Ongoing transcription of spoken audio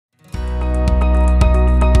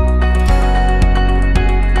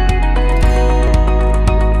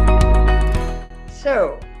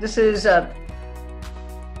This is the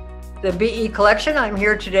BE Collection. I'm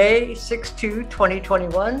here today,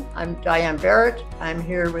 6/2/2021. I'm Diane Barrett. I'm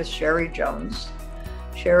here with Cheri Jones.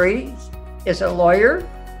 Cheri is a lawyer,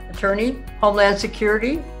 attorney, Homeland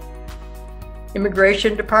Security,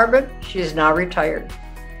 Immigration Department. She is now retired.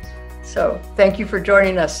 So thank you for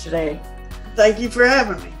joining us today. Thank you for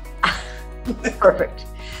having me. Perfect.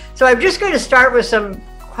 So I'm just going to start with some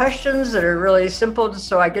questions that are really simple,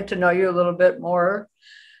 so I get to know you a little bit more,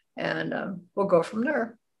 and we'll go from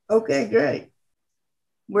there. Okay, great.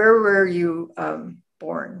 Where were you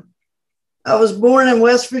born? I was born in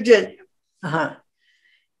West Virginia. Uh-huh.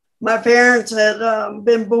 My parents had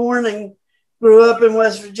been born and grew up in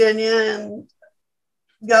West Virginia and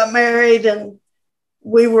got married, and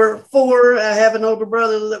we were 4. I have an older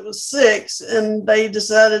brother that was 6, and they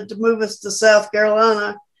decided to move us to South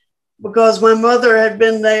Carolina because my mother had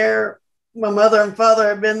been there. My mother and father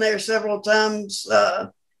had been there several times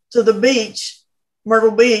to the beach,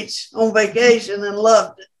 Myrtle Beach, on vacation, and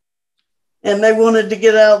loved it. And they wanted to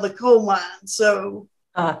get out of the coal mine. So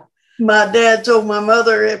my dad told my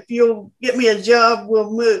mother, if you'll get me a job, we'll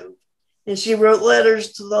move. And she wrote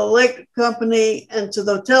letters to the electric company and to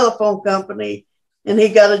the telephone company. And he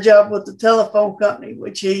got a job with the telephone company,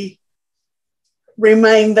 which he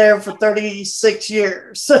remained there for 36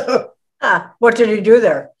 years. So what did he do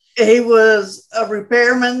there? He was a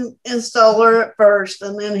repairman, installer at first,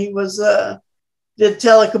 and then he was did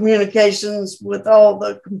telecommunications with all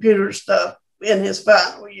the computer stuff in his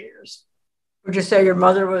final years. Would you say your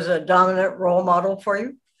mother was a dominant role model for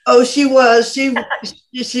you? Oh, she was. She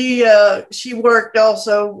worked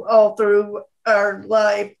also all through our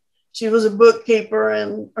life. She was a bookkeeper,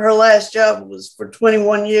 and her last job was for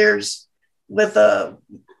 21 years with a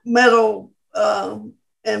metal and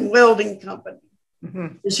welding company.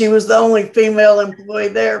 Mm-hmm. She was the only female employee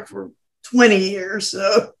there for 20 years.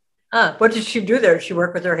 So, what did she do there? Did she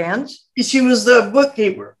work with her hands? She was the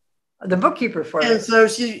bookkeeper. The bookkeeper for and so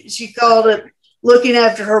she called it looking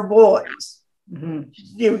after her boys. Mm-hmm.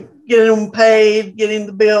 Getting them paid, getting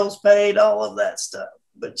the bills paid, all of that stuff.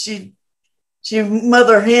 But she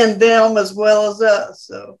mother hen them as well as us.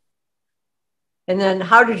 So, and then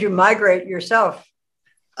how did you migrate yourself?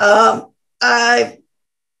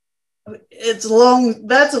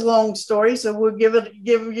 That's a long story, so we'll give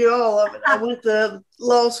you all of it. I went to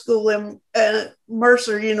law school at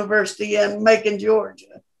Mercer University in Macon,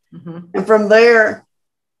 Georgia. Mm-hmm. And from there,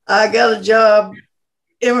 I got a job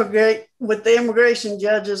with the immigration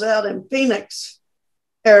judges out in Phoenix,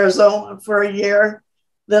 Arizona for a year.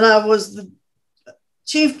 Then I was the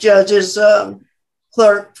chief judge's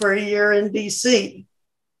clerk for a year in DC.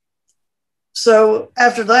 So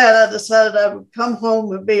after that, I decided I would come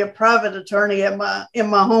home and be a private attorney in my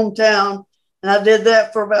hometown. And I did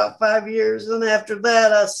that for about 5 years. And after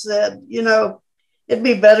that, I said, it'd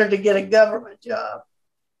be better to get a government job.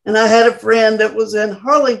 And I had a friend that was in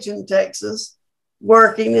Harlingen, Texas,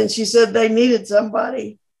 working, and she said they needed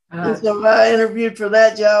somebody. And so I interviewed for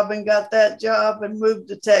that job and got that job and moved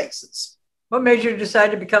to Texas. What made you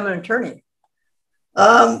decide to become an attorney?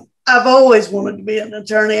 I've always wanted to be an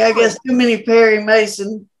attorney. I guess too many Perry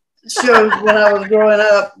Mason shows when I was growing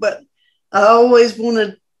up, but I always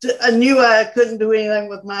I knew I couldn't do anything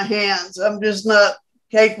with my hands. I'm just not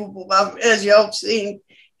capable of, as y'all seen,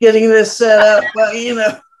 getting this set up. But,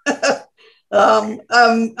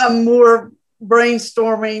 I'm more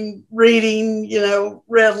brainstorming, reading,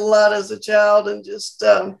 read a lot as a child, and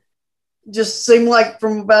just seemed like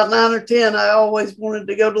from about 9 or 10, I always wanted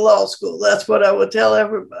to go to law school. That's what I would tell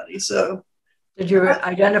everybody. So, did you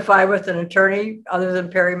identify with an attorney other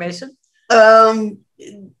than Perry Mason?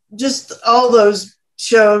 Just all those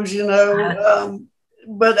shows,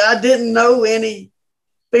 but I didn't know any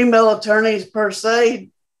female attorneys per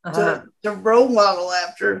se to role model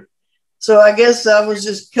after. So I guess I was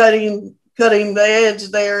just cutting the edge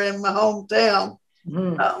there in my hometown.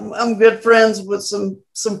 Mm-hmm. I'm good friends with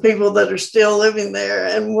some people that are still living there.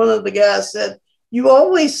 And one of the guys said, "You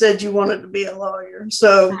always said you wanted to be a lawyer."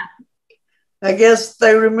 So I guess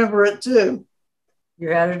they remember it too. You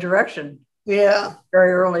had a direction. Yeah.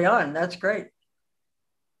 Very early on. That's great.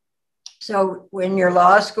 So in your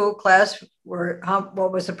law school class,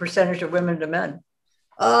 what was the percentage of women to men?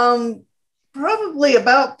 Probably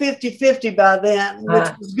about 50-50 by then,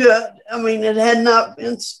 which was good. I mean, it had not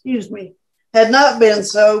been,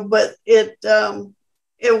 so, but it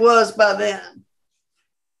was by then.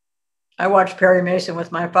 I watched Perry Mason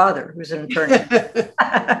with my father, who's an attorney.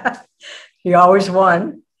 He always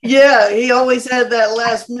won. Yeah, he always had that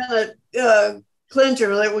last minute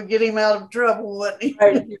clincher that would get him out of trouble, wasn't he?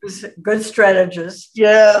 Right. He was a good strategist.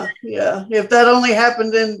 Yeah, yeah. If that only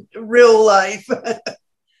happened in real life.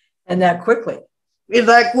 And that quickly.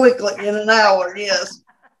 That quickly, in an hour, yes.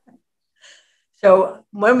 So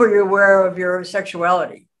when were you aware of your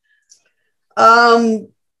sexuality? Therein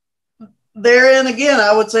again,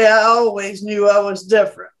 I would say I always knew I was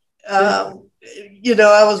different. You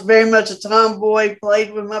know, I was very much a tomboy,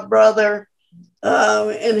 played with my brother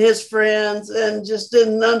and his friends, and just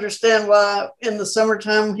didn't understand why in the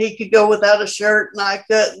summertime he could go without a shirt and I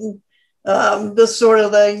couldn't. This sort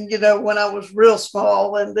of thing, you know, when I was real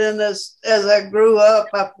small. And then as I grew up,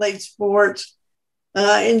 I played sports.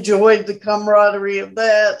 I enjoyed the camaraderie of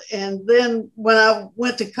that. And then when I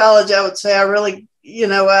went to college, I would say I really, you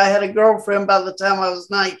know, I had a girlfriend by the time I was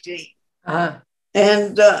 19.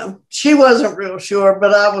 And she wasn't real sure,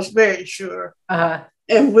 but I was very sure.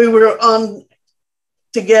 And we were on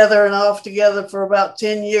together and off together for about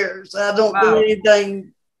 10 years. I don't do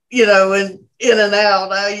anything, you know, in and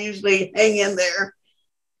out. I usually hang in there.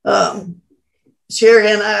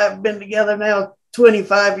 Cheri and I have been together now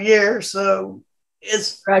 25 years. So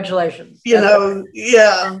it's, congratulations. You know,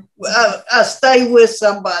 yeah, I stay with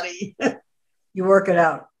somebody. You work it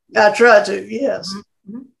out. I try to, yes.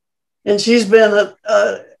 Mm-hmm. And she's been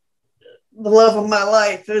the love of my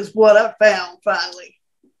life, is what I found finally.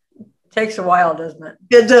 It takes a while, doesn't it?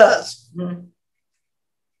 It does. Mm-hmm.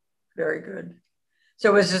 Very good.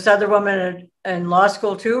 So was this other woman in law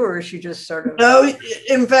school too, or is she just sort of? No,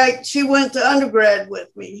 in fact, she went to undergrad with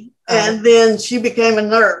me, and then she became a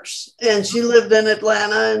nurse, and she lived in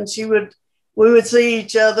Atlanta, and we would see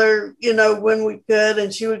each other, you know, when we could,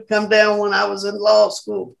 and she would come down when I was in law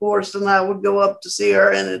school, of course, and I would go up to see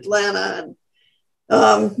her in Atlanta.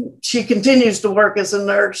 And she continues to work as a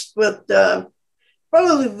nurse, but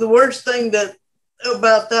probably the worst thing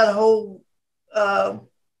about that whole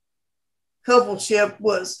coupleship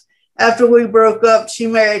was after we broke up, she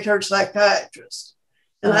married her psychiatrist.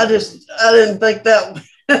 And I didn't think that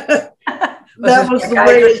was the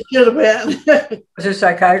way it should have been. Was her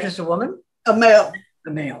psychiatrist a woman? A male. A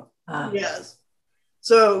male. Yes.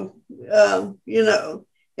 So, you know,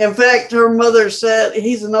 in fact, her mother said,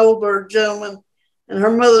 he's an older gentleman, and her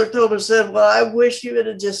mother told her, said, well, I wish you would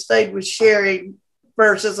have just stayed with Cheri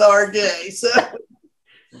versus RJ. So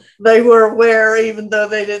they were aware, even though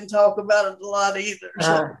they didn't talk about it a lot either.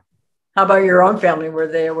 So. How about your own family? Were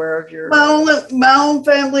they aware of your? My own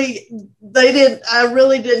family, they didn't. I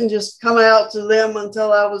really didn't just come out to them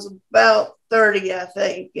until I was about 30, I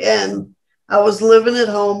think. And I was living at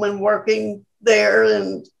home and working there,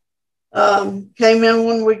 and came in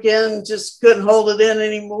one weekend and just couldn't hold it in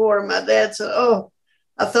anymore. My dad said, oh,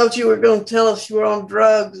 I thought you were going to tell us you were on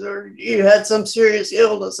drugs or you had some serious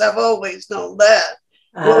illness. I've always known that.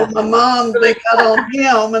 Well, my mom, they got on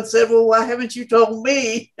him and said, well, why haven't you told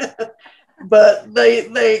me? But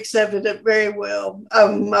they accepted it very well.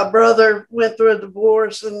 My brother went through a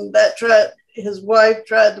divorce, and his wife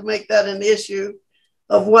tried to make that an issue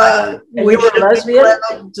of why we were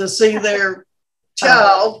lesbian to see their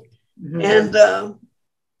child. And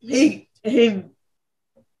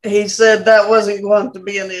he said that wasn't going to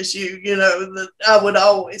be an issue, you know, that I would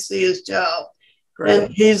always see his child. Great.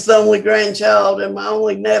 And he's the only grandchild and my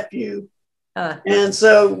only nephew. And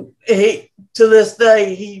so to this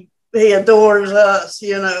day, he adores us,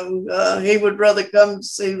 you know. He would rather come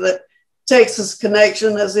see the Texas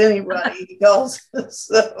connection as anybody, he calls us.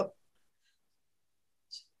 So.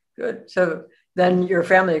 Good. So then your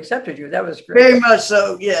family accepted you. That was great. Very much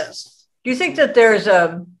so, yes. Do you think that there's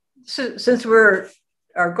since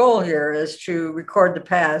our goal here is to record the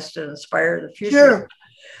past and inspire the future?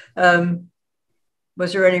 Sure.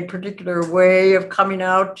 Was there any particular way of coming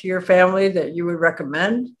out to your family that you would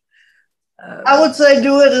recommend? I would say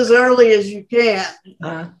do it as early as you can,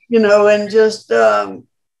 you know, and just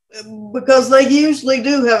because they usually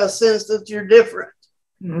do have a sense that you're different,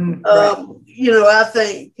 right. You know, I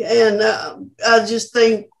think. And I just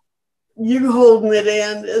think you holding it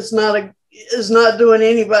in is not doing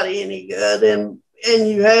anybody any good. And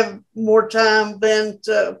you have more time than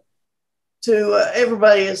to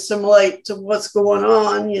everybody assimilate to what's going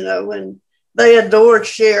on, you know, and they adored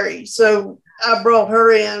Cheri. So I brought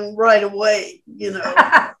her in right away, you know.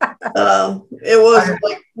 It wasn't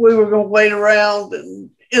like we were going to wait around and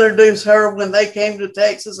introduce her when they came to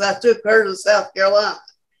Texas. I took her to South Carolina.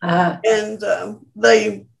 And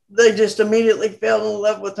they just immediately fell in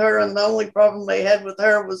love with her. And the only problem they had with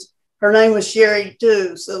her was her name was Cheri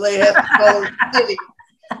too. So they had to call her Smitty.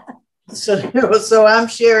 So I'm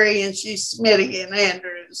Cheri and she's Smitty and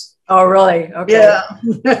Andrews. Oh, really? Okay. Yeah.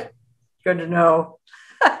 Good to know.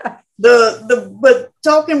 But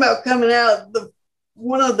talking about coming out,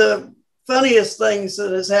 one of the funniest things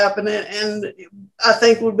that has happened, and I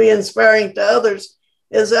think would be inspiring to others,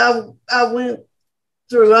 is I went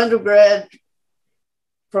through undergrad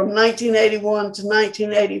from 1981 to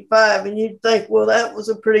 1985, and you'd think, well, that was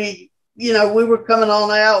a pretty, we were coming on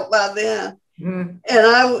out by then. Mm-hmm.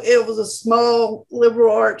 And it was a small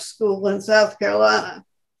liberal arts school in South Carolina.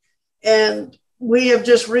 And we have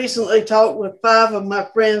just recently talked with 5 of my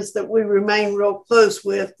friends that we remain real close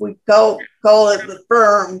with. We call it the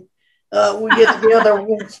firm. We get together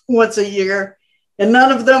once a year, and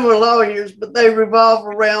none of them are lawyers, but they revolve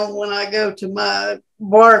around when I go to my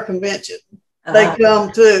bar convention. They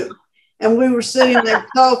come too. And we were sitting there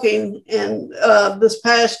talking, and this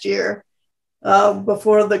past year,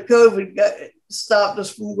 before the COVID stopped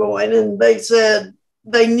us from going, and they said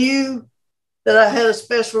they knew that I had a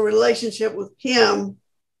special relationship with Kim,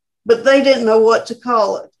 but they didn't know what to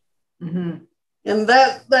call it. Mm-hmm. And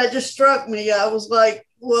that just struck me. I was like,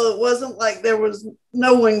 well, it wasn't like there was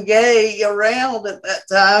no one gay around at that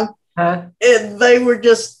time. And they were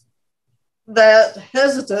just that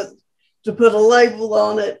hesitant to put a label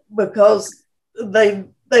on it because they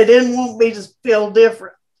didn't want me to feel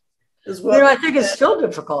different. I think it's still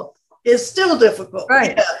difficult. It's still difficult.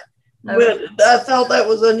 Right. Yeah. But I thought that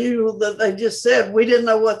was unusual that they just said we didn't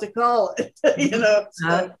know what to call it, but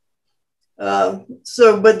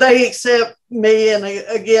they accept me, and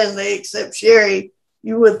again they accept Cheri.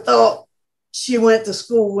 You would have thought she went to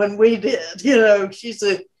school when we did. She's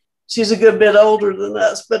a good bit older than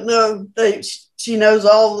us, but no, she knows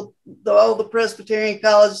all the Presbyterian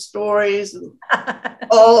College stories and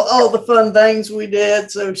all the fun things we did.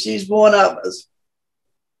 So she's one of us.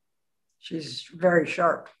 She's very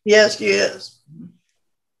sharp. Yes, she is.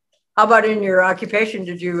 How about in your occupation?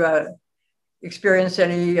 Did you experience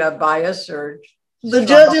any bias or? The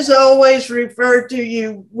judges always referred to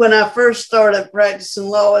you when I first started practicing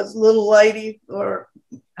law as little lady, or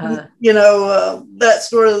that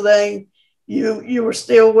sort of thing. You were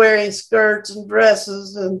still wearing skirts and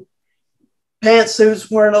dresses, and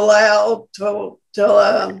pantsuits weren't allowed till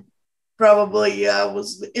probably I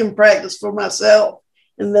was in practice for myself.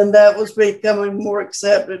 And then that was becoming more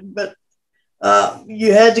accepted. But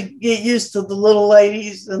you had to get used to the little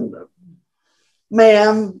ladies and,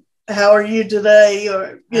 ma'am, how are you today?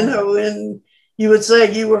 Or, and you would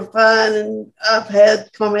say you were fine. And I've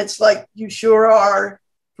had comments like, you sure are,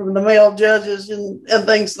 from the male judges and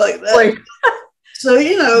things like that. Like, so,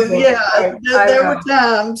 there were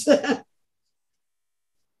times.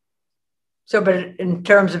 So, but in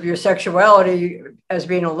terms of your sexuality as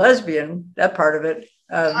being a lesbian, that part of it.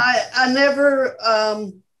 I never,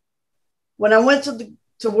 when I went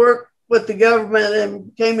to work with the government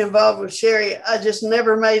and became involved with Cheri, I just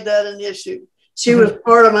never made that an issue. She was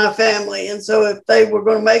part of my family. And so if they were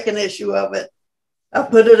going to make an issue of it, I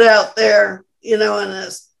put it out there,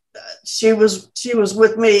 and she was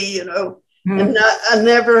with me, and I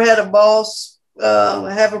never had a boss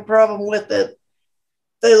have a problem with it.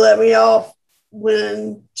 They let me off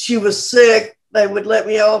when she was sick. They would let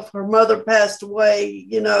me off. Her mother passed away,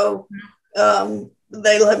 they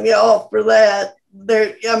let me off for that.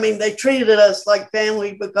 They treated us like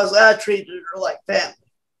family because I treated her like family.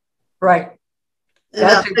 Right.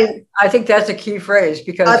 And I think that's a key phrase,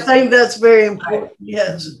 because I think that's very important. Right.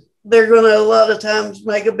 Yes. They're going to a lot of times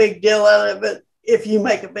make a big deal out of it if you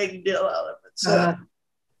make a big deal out of it. So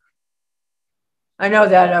I know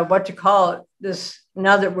that what to call it, this,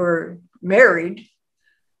 now that we're married,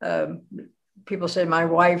 people say my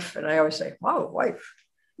wife, and I always say, wow, wife.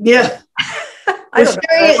 Yeah.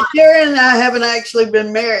 Cheri and I haven't actually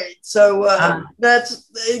been married. So that's,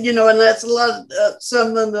 and that's a lot of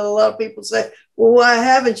something that a lot of people say, well, why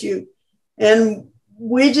haven't you? And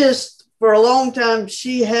we just, for a long time,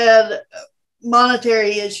 she had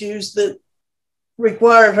monetary issues that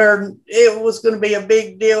required her, it was going to be a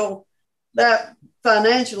big deal that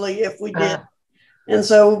financially if we did. And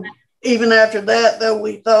so even after that, though,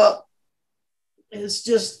 we thought it's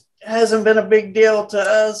just hasn't been a big deal to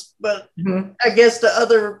us, but I guess to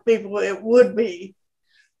other people it would be.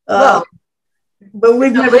 But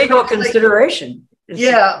we've never legal consideration.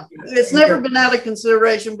 It's never been out of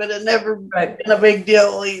consideration, but it never been a big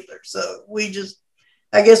deal either. So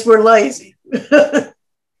I guess we're lazy.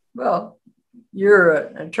 Well, you're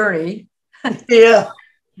an attorney. Yeah.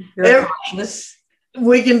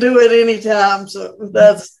 We can do it anytime. So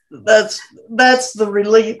that's the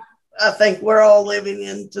relief I think we're all living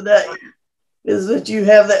in today, is that you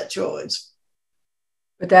have that choice.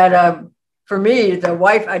 But that, for me, the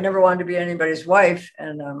wife, I never wanted to be anybody's wife.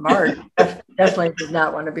 And Mark definitely did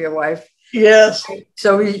not want to be a wife. Yes.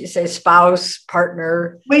 So we say spouse,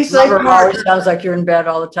 partner. We say lover partner. always sounds like you're in bed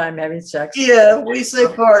all the time having sex. Yeah, we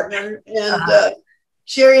say partner. And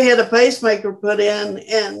Cheri had a pacemaker put in,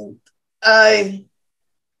 and I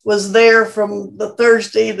was there from the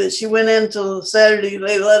Thursday that she went in till the Saturday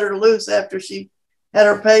they let her loose after she had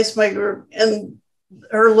her pacemaker. And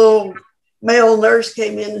her little male nurse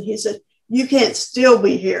came in and he said, "You can't still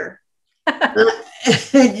be here."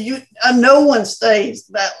 No one stays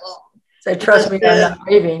that long. So trust me, I'm not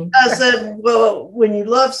leaving. I said, "Well, when you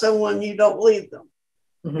love someone, you don't leave them."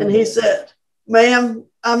 Mm-hmm. And he said, "Ma'am,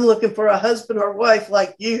 I'm looking for a husband or wife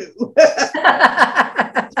like you."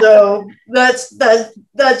 So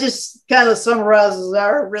that just kind of summarizes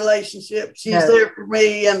our relationship. She's there for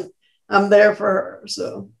me and I'm there for her.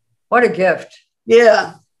 So what a gift.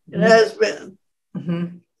 Yeah, it has been.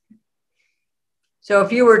 Mm-hmm. So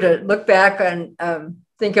if you were to look back and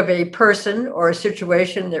think of a person or a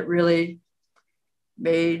situation that really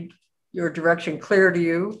made your direction clear to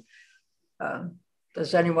you,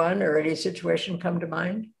 does anyone or any situation come to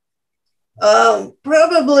mind?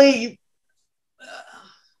 Probably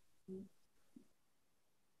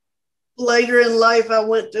later in life, I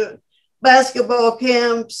went to basketball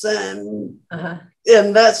camps and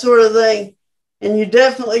that sort of thing. And you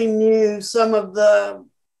definitely knew some of the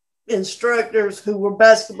instructors who were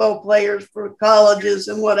basketball players for colleges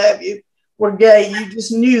and what have you were gay. You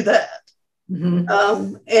just knew that.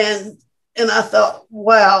 Mm-hmm. And I thought,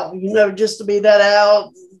 wow, just to be that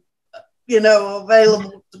out,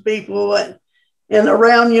 available to people and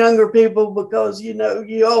around younger people, because,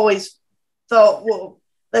 you always thought, well,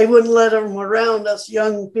 they wouldn't let them around us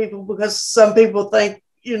young people because some people think,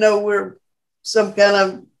 we're some kind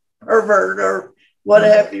of pervert or what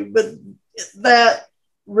have you. But that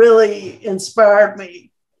really inspired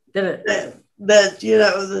me. Did it? That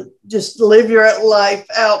just live your life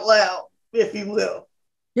out loud, if you will.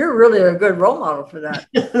 You're really a good role model for that.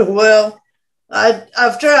 Well,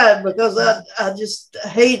 I've tried, because I just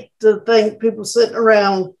hate to think people sitting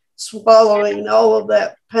around swallowing all of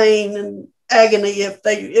that pain and agony if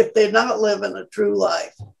they're not living a true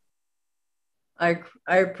life. I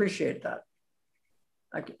appreciate that.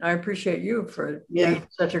 I appreciate you for being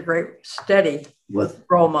such a great, steady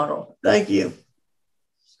role model. Thank you.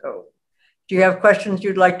 So, do you have questions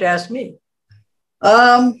you'd like to ask me?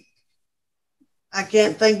 I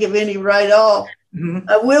can't think of any right off. Mm-hmm.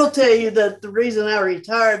 I will tell you that the reason I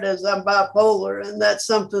retired is I'm bipolar, and that's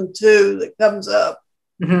something too that comes up.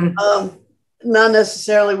 Mm-hmm. Not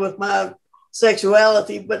necessarily with my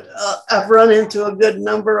sexuality, but I've run into a good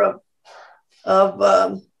number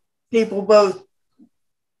of people, both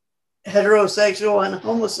heterosexual and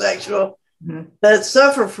homosexual, that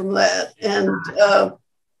suffer from that. And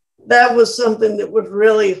that was something that was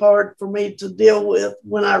really hard for me to deal with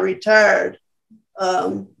when I retired.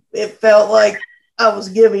 It felt like I was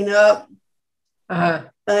giving up.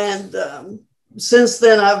 And since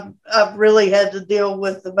then, I've really had to deal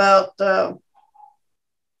with about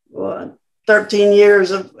 13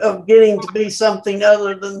 years of getting to be something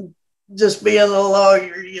other than just being a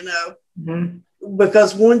lawyer,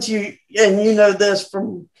 because once you know this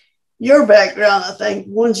from your background, I think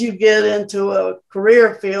once you get into a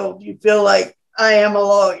career field, you feel like I am a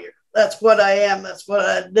lawyer. That's what I am. That's what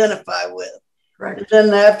I identify with. Right. And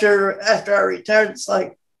then after I retired, it's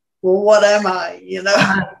like, well, what am I?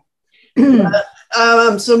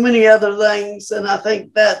 I'm so many other things, and I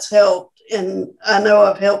think that's helped. And I know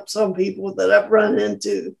I've helped some people that I've run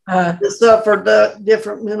into that suffer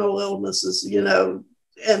different mental illnesses,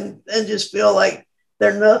 and just feel like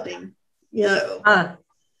they're nothing,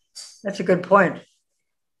 That's a good point.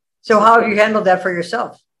 So how have you handled that for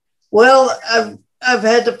yourself? Well, I've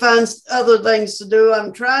had to find other things to do.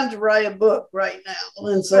 I'm trying to write a book right now.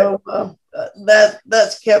 And so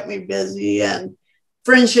that's kept me busy. And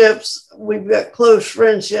friendships, we've got close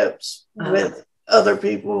friendships with other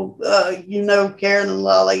people, Karen and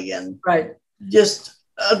Lolly, and just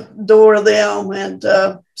adore them. And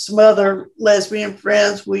some other lesbian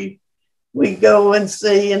friends we go and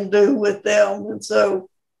see and do with them. And so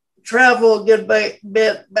travel a good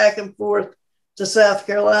bit back and forth to South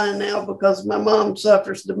Carolina now, because my mom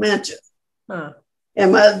suffers dementia.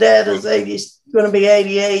 And my dad is going to be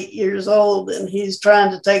 88 years old, and he's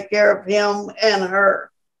trying to take care of him and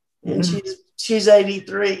her. And she's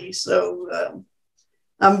 83. So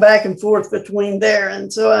I'm back and forth between there.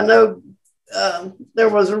 And so I know there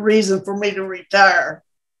was a reason for me to retire.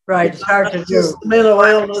 Right. It's hard to do. Mental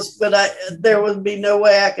illness, but there would be no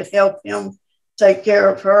way I could help him take care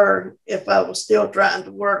of her if I was still trying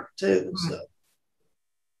to work too. So.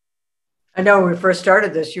 I know when we first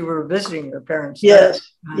started this, you were visiting your parents. Yes,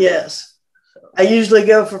 yes. I usually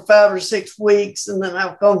go for 5 or 6 weeks, and then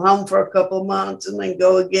I'll come home for a couple of months and then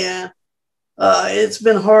go again. It's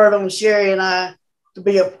been hard on Cheri and I to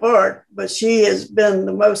be apart, but she has been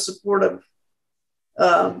the most supportive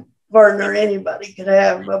partner anybody could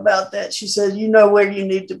have about that. She says, you know where you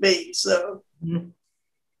need to be. So,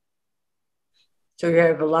 so you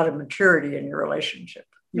have a lot of maturity in your relationship.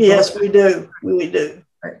 Yes, we do. We do.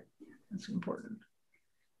 Right. That's important.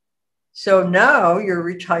 So now you're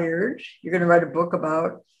retired. You're going to write a book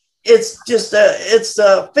about. It's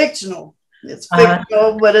fictional. It's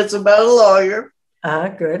fictional, but it's about a lawyer.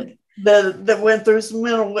 Good. That went through some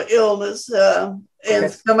mental illness and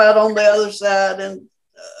come out on the other side. And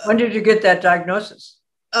when did you get that diagnosis?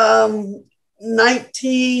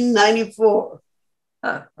 1994.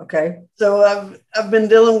 Okay. So I've been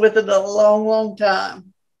dealing with it a long, long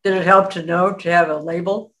time. Did it help to have a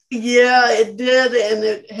label? Yeah, it did, and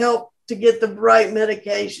it helped to get the right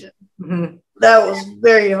medication. Mm-hmm. That was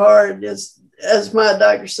very hard, as my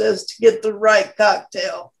doctor says, to get the right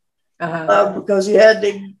cocktail, because you had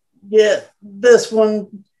to get this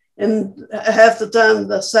one, and half the time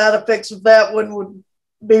the side effects of that one would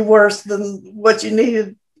be worse than what you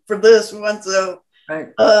needed for this one. So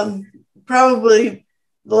probably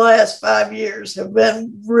the last 5 years have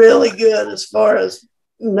been really good as far as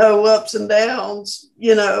no ups and downs.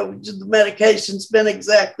 The medication's been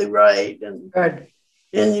exactly right, and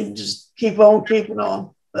you just keep on keeping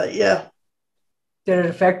on. But yeah. Did it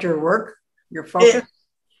affect your work, your focus?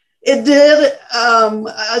 It did.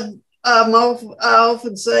 I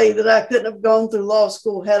often say that I couldn't have gone through law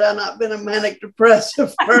school had I not been a manic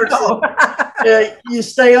depressive person. You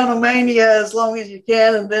stay on a mania as long as you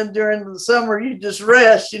can, and then during the summer you just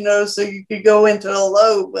rest, so you could go into a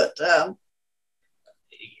low. But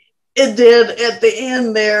it did. At the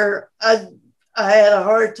end there, I had a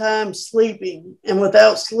hard time sleeping, and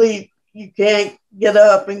without sleep, you can't get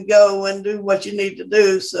up and go and do what you need to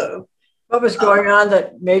do. So, what was going on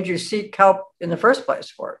that made you seek help in the first place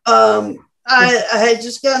for it? I had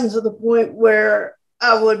just gotten to the point where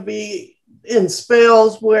I would be in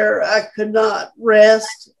spells where I could not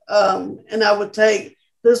rest, and I would take.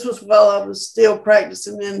 This was while I was still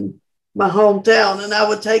practicing in my hometown, and I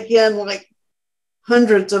would take in like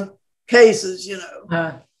hundreds of cases,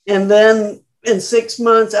 and then in 6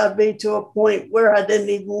 months, I'd be to a point where I didn't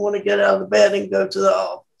even want to get out of the bed and go to the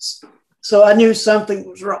office. So I knew something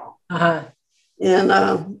was wrong. And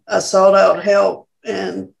I sought out help.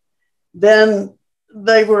 And then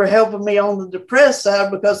they were helping me on the depressed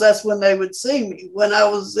side, because that's when they would see me. When I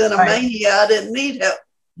was in a mania, I didn't need help.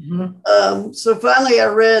 So finally, I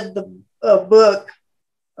read the book,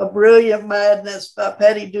 A Brilliant Madness by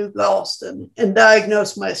Patty Duke Austin, and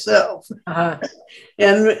diagnosed myself.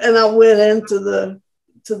 And I went into the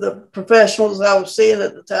professionals I was seeing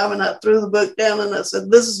at the time, and I threw the book down and I said,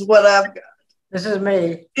 this is what I've got. This is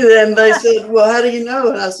me. And they said, well, how do you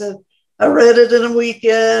know? And I said, I read it in a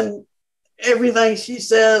weekend. Everything she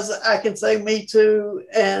says, I can say me too.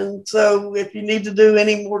 And so if you need to do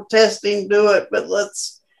any more testing, do it. But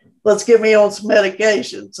let's get me on some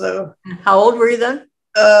medication. So how old were you then?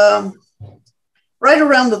 Right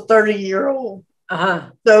around the 30-year-old.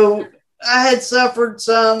 So I had suffered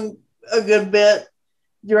a good bit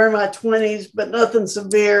during my 20s, but nothing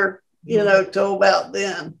severe, till about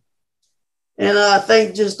then. And I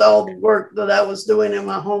think just all the work that I was doing in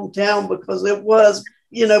my hometown, because it was,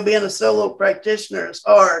 being a solo practitioner is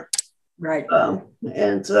hard. Right.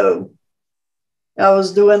 And so I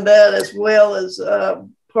was doing that, as well as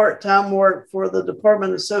part-time work for the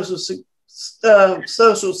Department of Social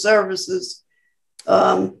Services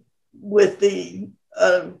with the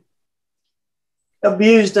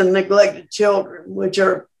abused and neglected children, which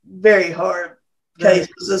are very hard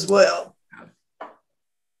cases as well.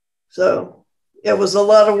 So it was a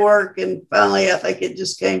lot of work, and finally I think it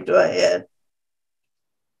just came to a head.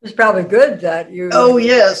 It's probably good that you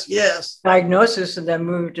yes diagnosis and then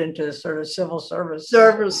moved into sort of civil service.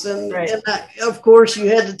 And of course you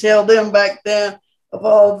had to tell them back then of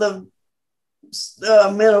all the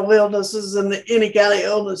mental illnesses and any kind of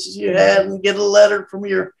illnesses you had, and get a letter from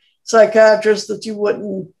your psychiatrist that you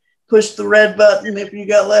wouldn't push the red button if you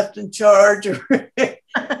got left in charge.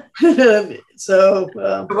 So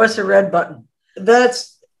what's the red button?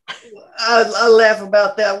 I laugh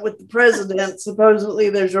about that with the president. Supposedly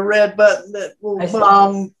there's a red button that will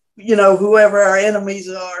bomb, whoever our enemies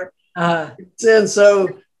are. And so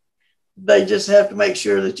they just have to make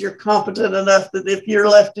sure that you're competent enough that if you're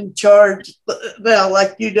left in charge now,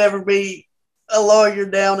 like you'd ever be a lawyer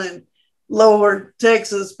down in lower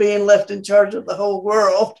Texas being left in charge of the whole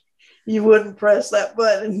world, you wouldn't press that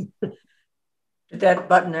button. Did that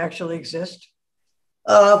button actually exist?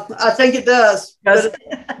 I think it does, Does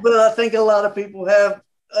but I think a lot of people have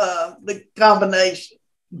the combination.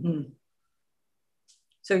 Mm-hmm.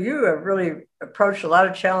 So you have really approached a lot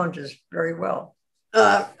of challenges very well.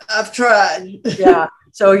 I've tried. Yeah.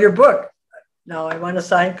 So your book. Now I want a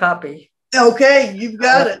signed copy. Okay, you've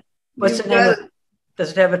got it. What's the name of it?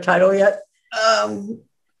 Does it have a title yet?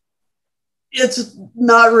 It's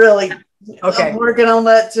not really. Okay. I'm working on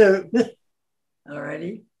that too. All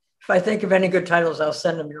righty. If I think of any good titles, I'll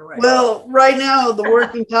send them your way. Well, right now the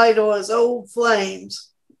working title is Old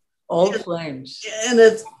Flames. Old Flames. And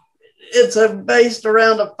it's based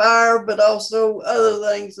around a fire, but also other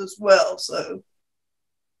things as well. So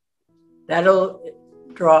that'll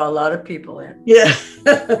draw a lot of people in. Yeah.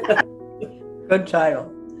 Good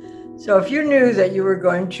title. So if you knew that you were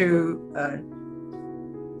going to,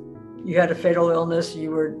 you had a fatal illness,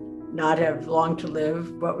 you would not have long to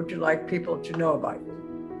live, what would you like people to know about you?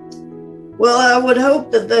 Well, I would hope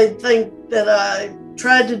that they think that I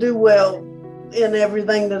tried to do well in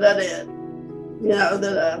everything that I did. You know,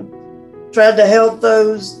 that I tried to help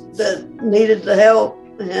those that needed the help,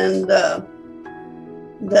 and that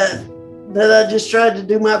I just tried to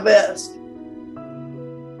do my best.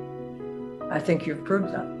 I think you've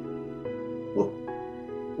proved that.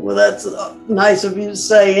 Well, that's nice of you to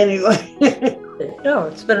say anyway. No,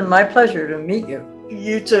 it's been my pleasure to meet you.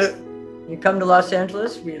 You too. You come to Los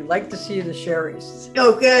Angeles, we'd like to see the Cheris.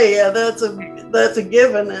 Okay, yeah, that's a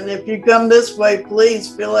given. And if you come this way,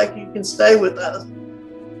 please feel like you can stay with us.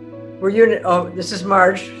 Were you, this is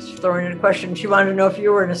Marge throwing in a question. She wanted to know if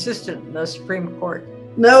you were an assistant in the Supreme Court.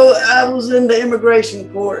 No, I was in the immigration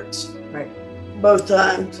courts. Right. Both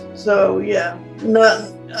times. So yeah,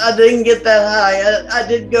 I didn't get that high. I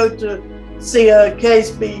did go to see a case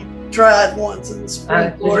be tried once in the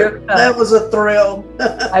Supreme Court. That was a thrill.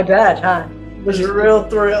 I bet, huh? It was a real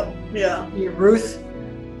thrill. Yeah. Ruth?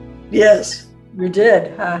 Yes. You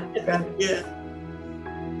did, huh? Yeah.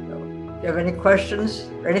 Do you have any questions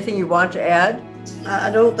or anything you want to add? I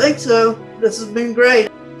don't think so. This has been great.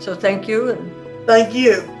 So thank you. And thank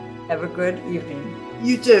you. have a good evening.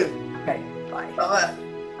 You too. Okay, bye. Bye.